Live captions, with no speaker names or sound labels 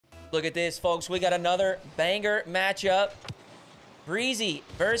Look at this, folks. We got another banger matchup. Breezy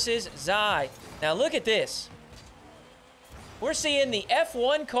versus Zai. Now, look at this. We're seeing the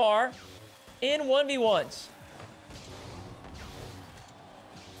F1 car in 1v1s.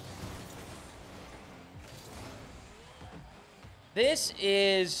 This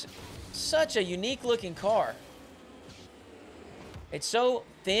is such a unique looking car. It's so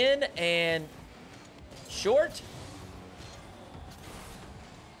thin and short.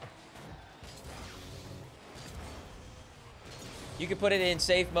 You can put it in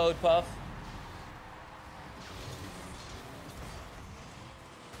safe mode, Puff.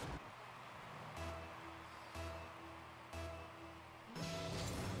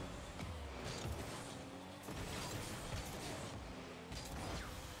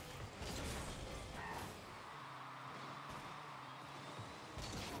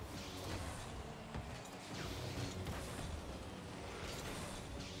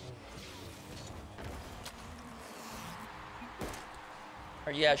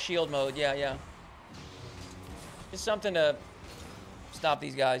 Or yeah, shield mode. Yeah. Just something to stop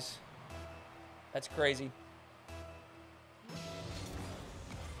these guys. That's crazy.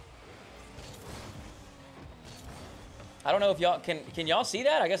 I don't know if y'all can y'all see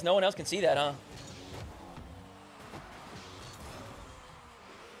that? I guess no one else can see that, huh?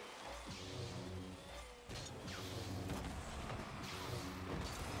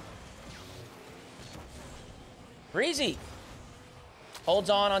 Breezy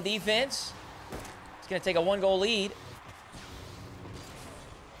holds on defense. It's going to take a 1-goal lead.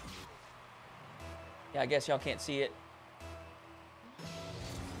 Yeah, I guess y'all can't see it.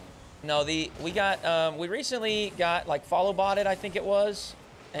 No, we recently got like follow botted, I think it was,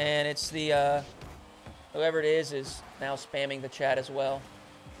 and it's the whoever it is now spamming the chat as well.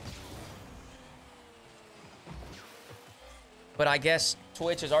 But I guess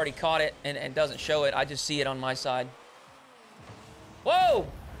Twitch has already caught it and doesn't show it. I just see it on my side. Whoa!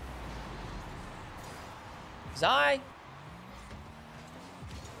 Zai.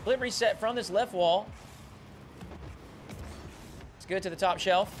 Flip reset from this left wall. It's good to the top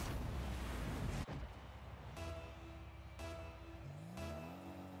shelf.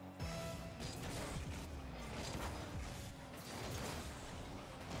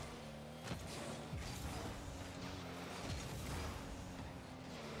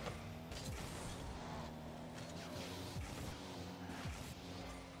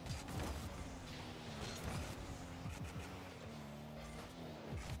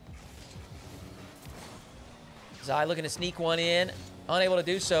 Zai looking to sneak one in. Unable to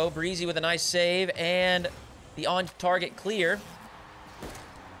do so. Breezy with a nice save and the on-target clear.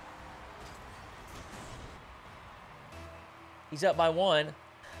 He's up by 1.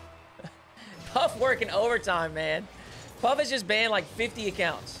 Puff working overtime, man. Puff has just banned like 50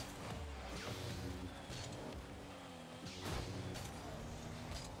 accounts.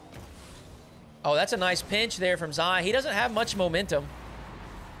 Oh, that's a nice pinch there from Zai. He doesn't have much momentum.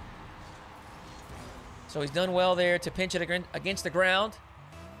 So he's done well there to pinch it against the ground.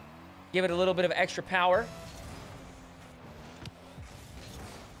 Give it a little bit of extra power.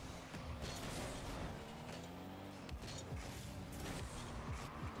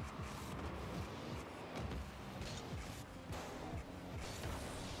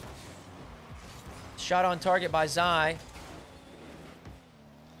 Shot on target by Zai.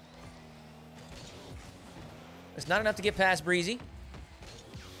 It's not enough to get past Breezy,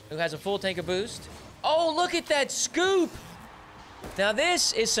 who has a full tank of boost. Oh, look at that scoop! Now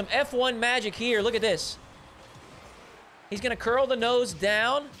this is some F1 magic here. Look at this. He's gonna curl the nose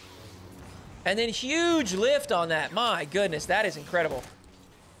down, and then huge lift on that. My goodness, that is incredible.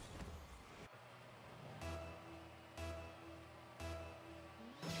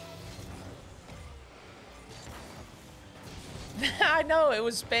 I know, it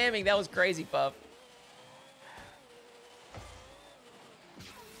was spamming. That was crazy, Puff.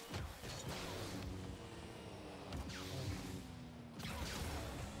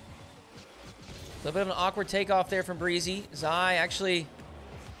 A little bit of an awkward takeoff there from Breezy. Zai actually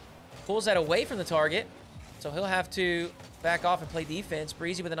pulls that away from the target, so he'll have to back off and play defense.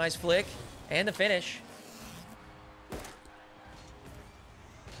 Breezy with a nice flick and the finish.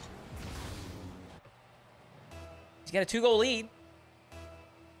 He's got a 2-goal lead.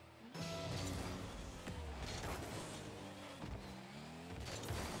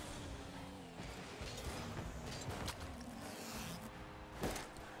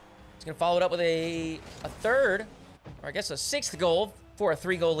 He's going to follow it up with a third, or I guess a 6th goal for a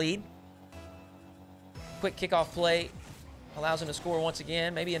 3-goal lead. Quick kickoff play allows him to score once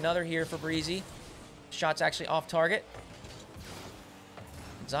again. Maybe another here for Breezy. Shot's actually off target.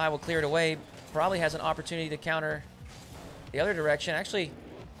 Zai will clear it away. Probably has an opportunity to counter the other direction. Actually,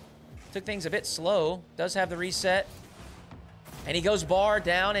 took things a bit slow. Does have the reset. And he goes bar,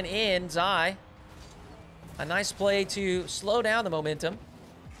 down, and in. Zai. A nice play to slow down the momentum.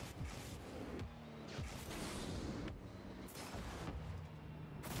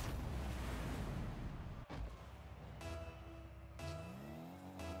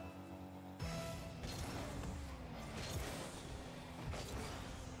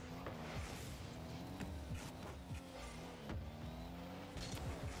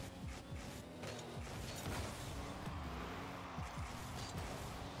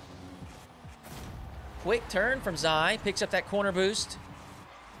 Quick turn from Zai, picks up that corner boost,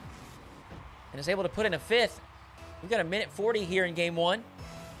 and is able to put in a fifth. We've got a minute 40 here in game one.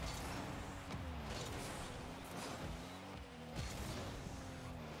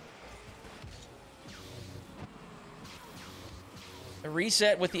 A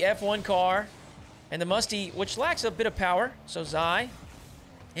reset with the F1 car and the Musty, which lacks a bit of power. So Zai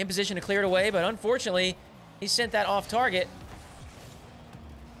in position to clear it away, but unfortunately, he sent that off target,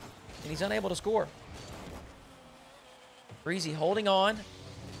 and he's unable to score. Breezy holding on.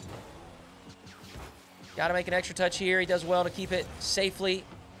 Got to make an extra touch here. He does well to keep it safely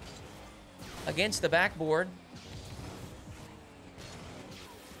against the backboard.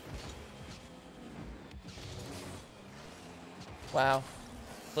 Wow.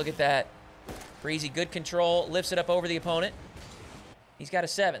 Look at that. Breezy, good control. Lifts it up over the opponent. He's got a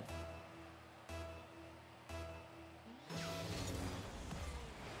 7th.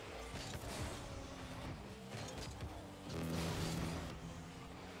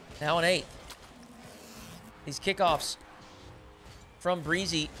 Now an 8th. These kickoffs from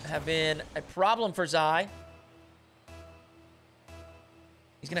Breezy have been a problem for Zai.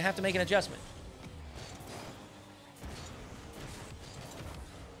 He's going to have to make an adjustment.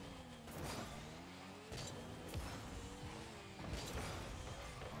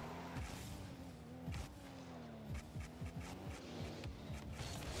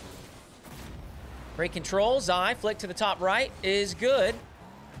 Great control. Zai, flick to the top right is good.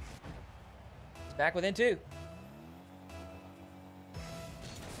 Back within 2.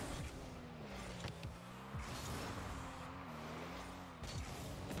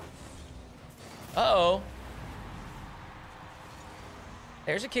 Uh-oh.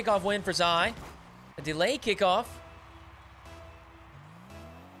 There's a kickoff win for Zai. A delay kickoff.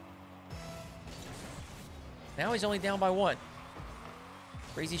 Now he's only down by 1.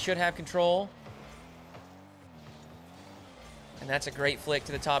 Breezy should have control. And that's a great flick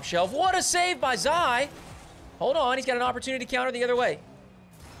to the top shelf. What a save by Zai! Hold on, he's got an opportunity to counter the other way.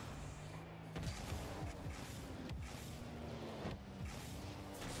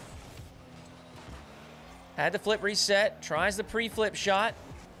 Had the flip reset, tries the pre-flip shot.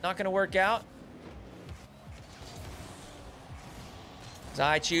 Not going to work out.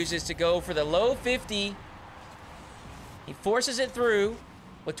 Zai chooses to go for the low 50. He forces it through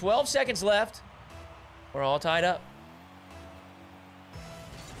with 12 seconds left. We're all tied up.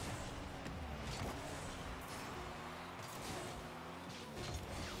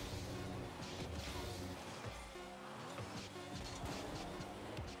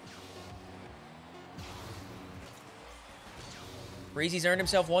 Breezy's earned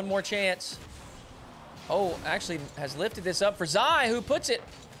himself one more chance. Oh, actually has lifted this up for Zai, who puts it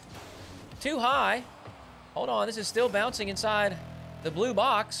too high. Hold on, this is still bouncing inside the blue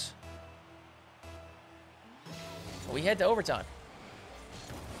box. We head to overtime.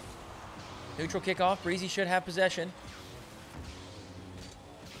 Neutral kickoff. Breezy should have possession.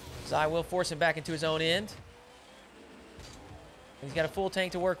 Zai will force him back into his own end. He's got a full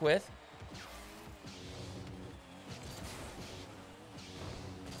tank to work with.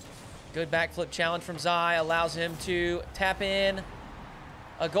 Good backflip challenge from Zai allows him to tap in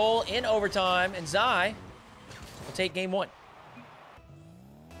a goal in overtime, and Zai will take game one.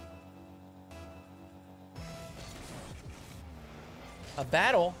 A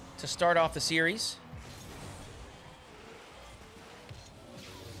battle to start off the series.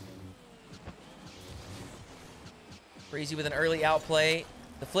 Breezy with an early outplay.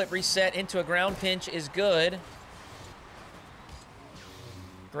 The flip reset into a ground pinch is good.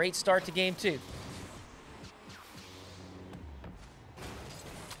 Great start to game two.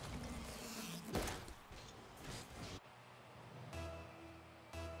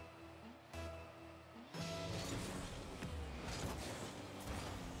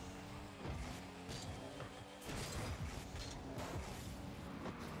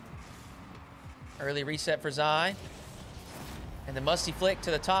 Early reset for Zai. And the musty flick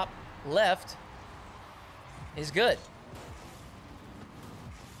to the top left is good.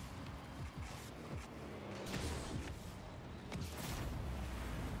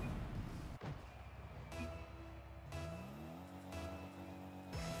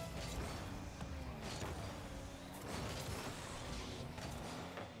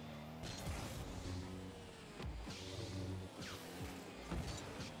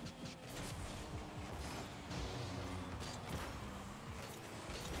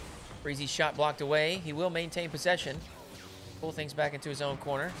 Breezy's shot blocked away. He will maintain possession. Pull things back into his own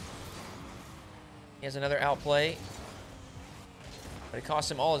corner. He has another outplay. But it costs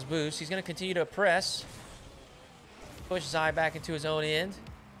him all his boost. He's going to continue to press. Push Zai back into his own end.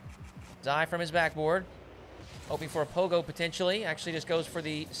 Zai from his backboard. Hoping for a pogo potentially. Actually just goes for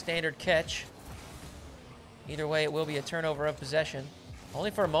the standard catch. Either way, it will be a turnover of possession.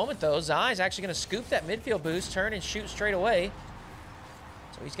 Only for a moment, though. Zai is actually going to scoop that midfield boost, turn, and shoot straight away.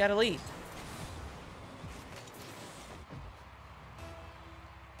 So he's got a lead.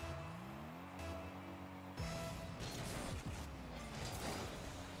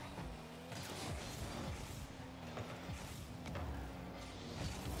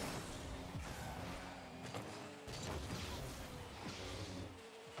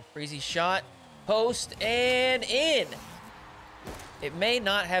 Breezy shot, post, and in. It may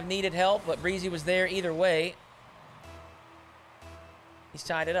not have needed help, but Breezy was there either way. He's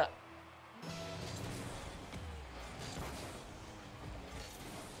tied it up.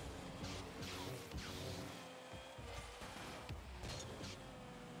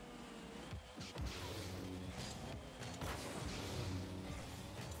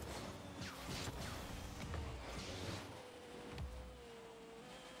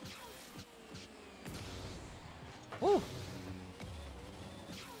 Woo.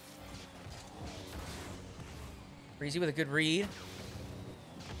 Breezy with a good read.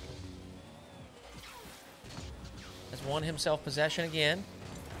 Has won himself possession again.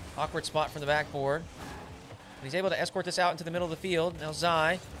 Awkward spot from the backboard. But he's able to escort this out into the middle of the field. Now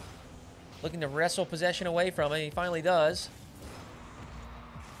Zai looking to wrestle possession away from it. He finally does.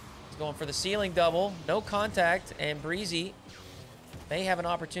 He's going for the ceiling double. No contact, and Breezy may have an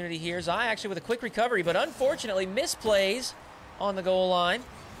opportunity here. Zai actually with a quick recovery, but unfortunately misplays on the goal line.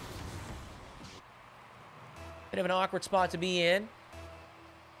 Bit of an awkward spot to be in.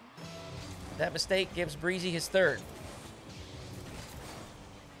 That mistake gives Breezy his third.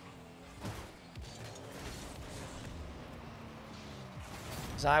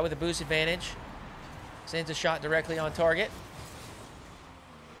 Zai with a boost advantage. Sends a shot directly on target.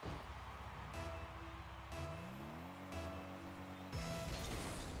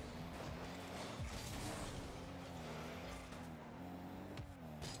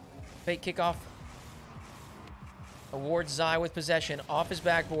 Fake kickoff. Awards Zai with possession. Off his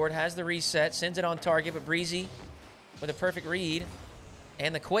backboard. Has the reset. Sends it on target, but Breezy with a perfect read.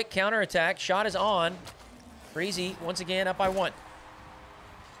 And the quick counterattack. Shot is on. Breezy once again up by 1.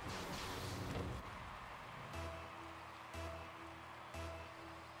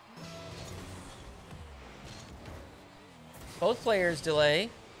 Both players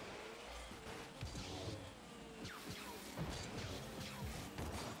delay.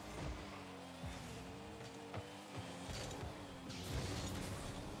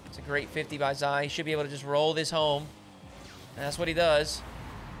 It's a great 50 by Zai. He should be able to just roll this home. And that's what he does.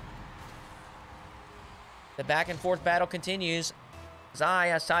 The back and forth battle continues. Zai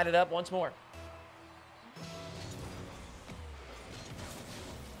has tied it up once more.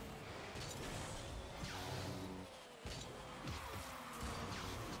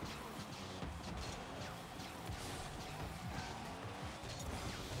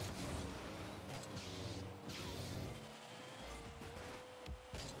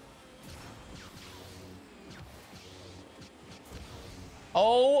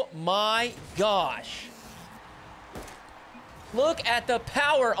 Oh my gosh. Look at the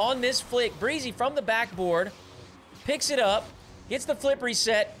power on this flick. Breezy from the backboard picks it up, gets the flip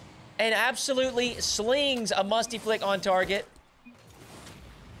reset, and absolutely slings a musty flick on target.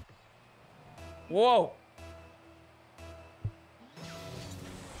 Whoa.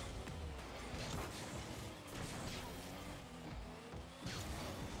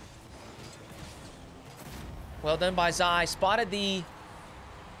 Well done by Zai. Spotted the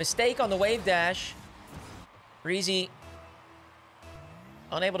mistake on the wave dash. Breezy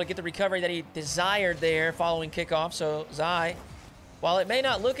unable to get the recovery that he desired there following kickoff. So Zai, while it may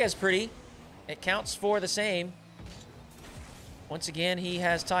not look as pretty, it counts for the same. Once again, he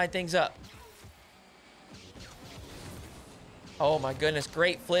has tied things up. Oh my goodness,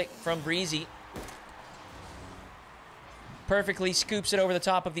 great flick from Breezy. Perfectly scoops it over the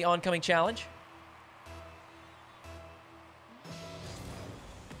top of the oncoming challenge.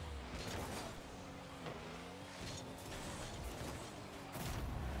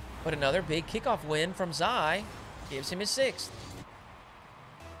 But another big kickoff win from Zai gives him his 6th.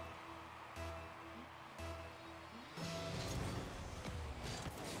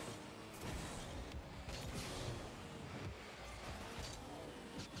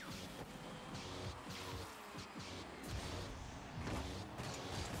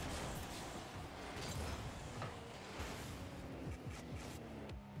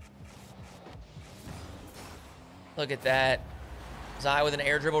 Look at that. Zai with an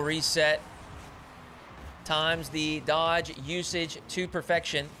air dribble reset. Times the dodge usage to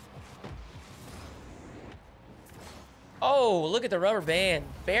perfection. Oh, look at the rubber band.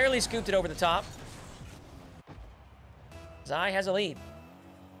 Barely scooped it over the top. Zai has a lead.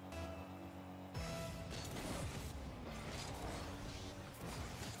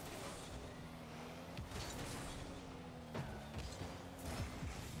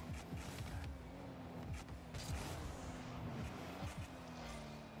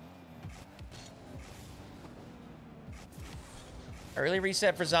 Early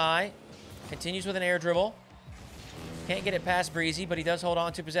reset for Zai. Continues with an air dribble. Can't get it past Breezy, but he does hold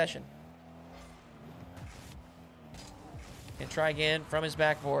on to possession. And try again from his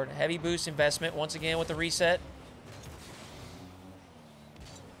backboard. Heavy boost investment once again with the reset.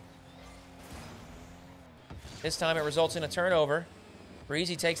 This time it results in a turnover.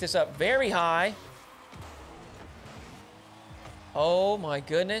 Breezy takes this up very high. Oh my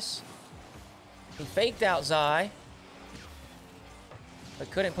goodness. He faked out Zai, but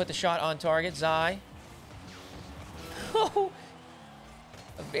couldn't put the shot on target. Zai. Oh,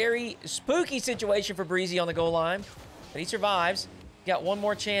 a very spooky situation for Breezy on the goal line, but he survives. Got one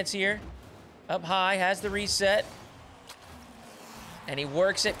more chance here. Up high, has the reset. And he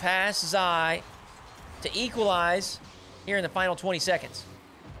works it past Zai to equalize here in the final 20 seconds.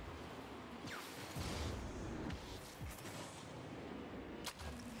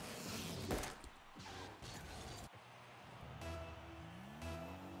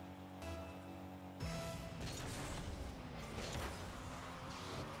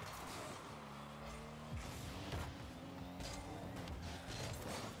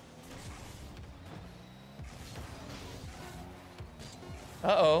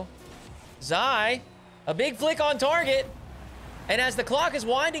 Uh-oh. Zai, a big flick on target. And as the clock is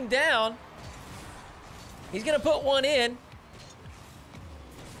winding down, he's going to put one in.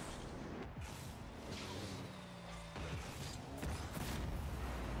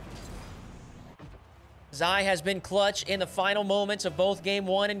 Zai has been clutch in the final moments of both Game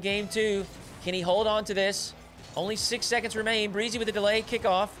 1 and Game 2. Can he hold on to this? Only 6 seconds remain. Breezy with a delay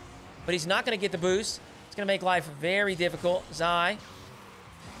kickoff, but he's not going to get the boost. It's going to make life very difficult. Zai.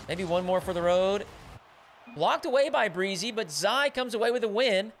 Maybe one more for the road. Blocked away by Breezy, but Zai comes away with a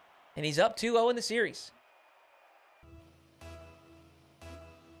win, and he's up 2-0 in the series.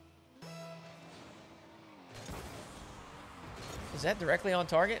 Is that directly on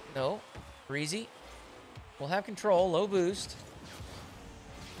target? No. Breezy will have control. Low boost.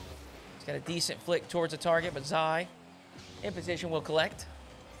 He's got a decent flick towards the target, but Zai in position will collect.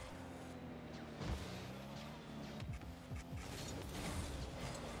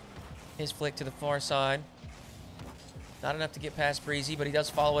 His flick to the far side. Not enough to get past Breezy, but he does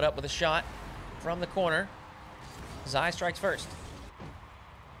follow it up with a shot from the corner. Zai strikes first.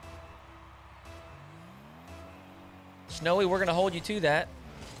 Snowy, we're going to hold you to that.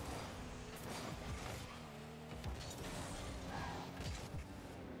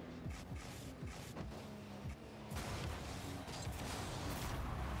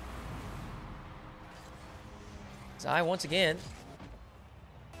 Zai once again.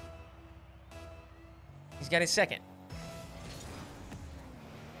 He's got his second.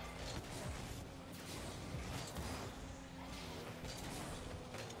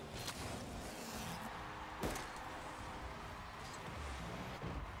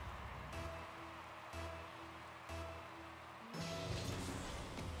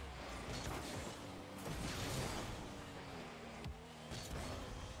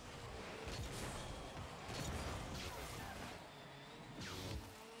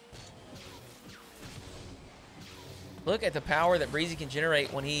 Look at the power that Breezy can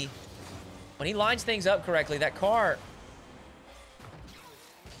generate when he lines things up correctly. That car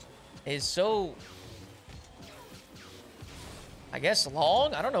is so, I guess,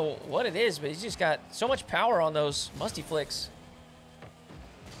 long. I don't know what it is, but he's just got so much power on those musty flicks.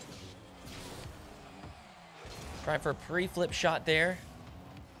 Trying for a pre-flip shot there.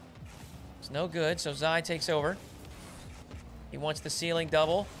 It's no good, so Zai takes over. He wants the ceiling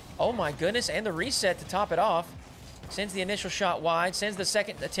double. Oh my goodness, and the reset to top it off. Sends the initial shot wide. Sends the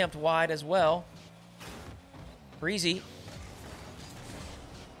second attempt wide as well. Breezy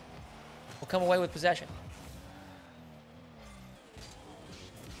will come away with possession.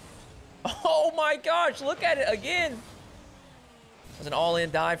 Oh my gosh, look at it again. There's an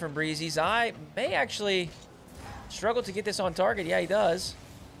all-in dive from Breezy. Zai may actually struggle to get this on target. Yeah, he does.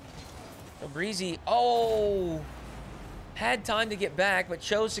 So Breezy, oh, had time to get back, but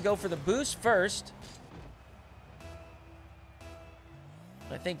chose to go for the boost first.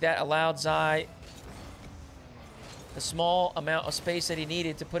 I think that allowed Zai the small amount of space that he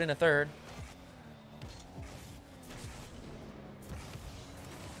needed to put in a third.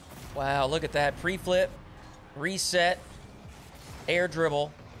 Wow, look at that. Pre-flip, reset, air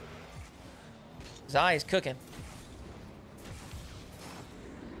dribble. Zai is cooking.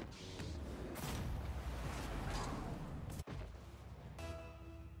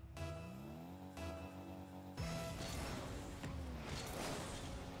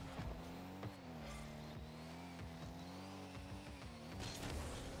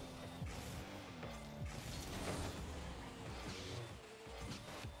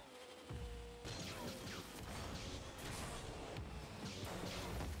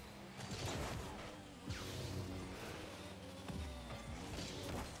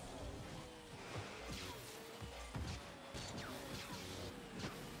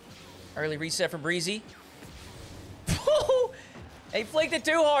 Early reset from Breezi. He flicked it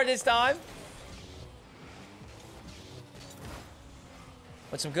too hard this time.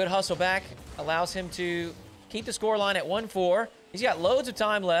 But some good hustle back allows him to keep the scoreline at 1-4. He's got loads of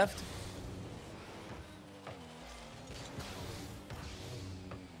time left.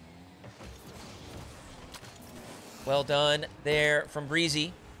 Well done there from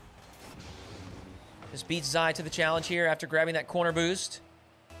Breezi. Just beats Zai to the challenge here after grabbing that corner boost.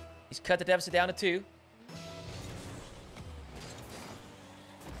 He's cut the deficit down to 2.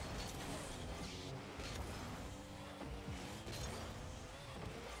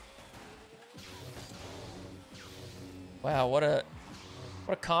 Wow, what a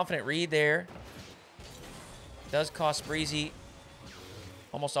confident read there. Does cost Breezi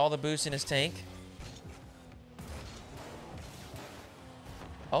almost all the boost in his tank.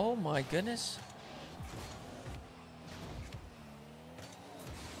 Oh my goodness.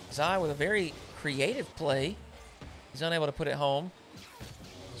 Zai with a very creative play. He's unable to put it home.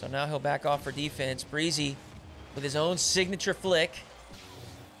 So now he'll back off for defense. Breezi with his own signature flick.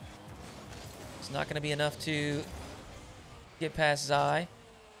 It's not going to be enough to get past Zai.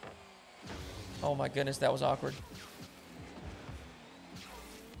 Oh my goodness, that was awkward.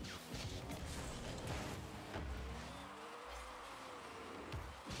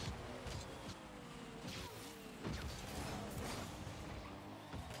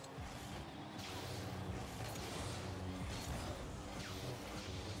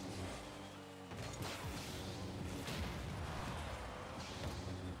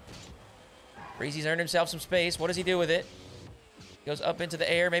 Breezy's earned himself some space. What does he do with it? Goes up into the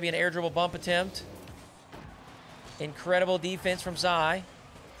air, maybe an air dribble bump attempt. Incredible defense from Zai.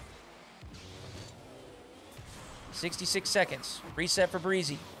 66 seconds. Reset for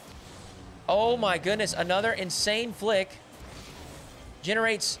Breezi. Oh my goodness, another insane flick.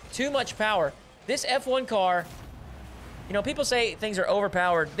 Generates too much power. This F1 car, you know, people say things are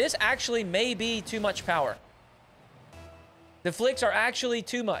overpowered. This actually may be too much power. The flicks are actually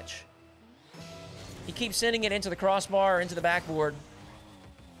too much. He keeps sending it into the crossbar or into the backboard.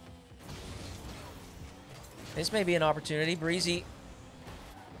 This may be an opportunity. Breezi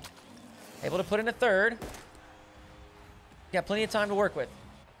able to put in a third. Got plenty of time to work with.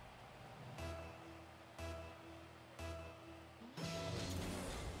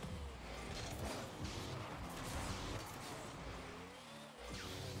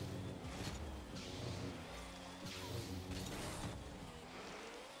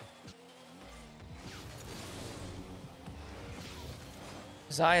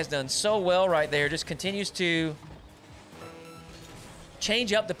 Zai has done so well right there. Just continues to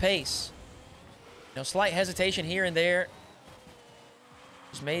change up the pace. You know, slight hesitation here and there.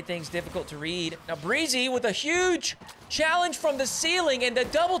 Just made things difficult to read. Now Breezi with a huge challenge from the ceiling and the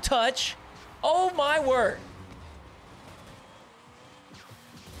double touch. Oh my word.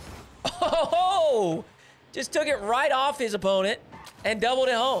 Oh! Just took it right off his opponent and doubled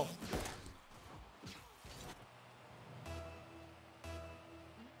it home.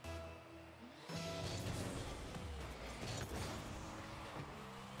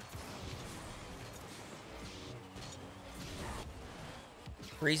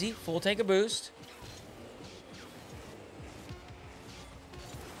 Breezi, full tank of boost.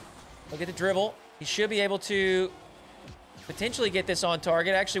 Look at the dribble. He should be able to potentially get this on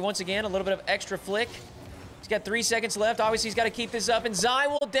target. Actually, once again, a little bit of extra flick. He's got 3 seconds left. Obviously, he's got to keep this up, and Zai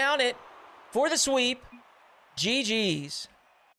will down it for the sweep. GG's.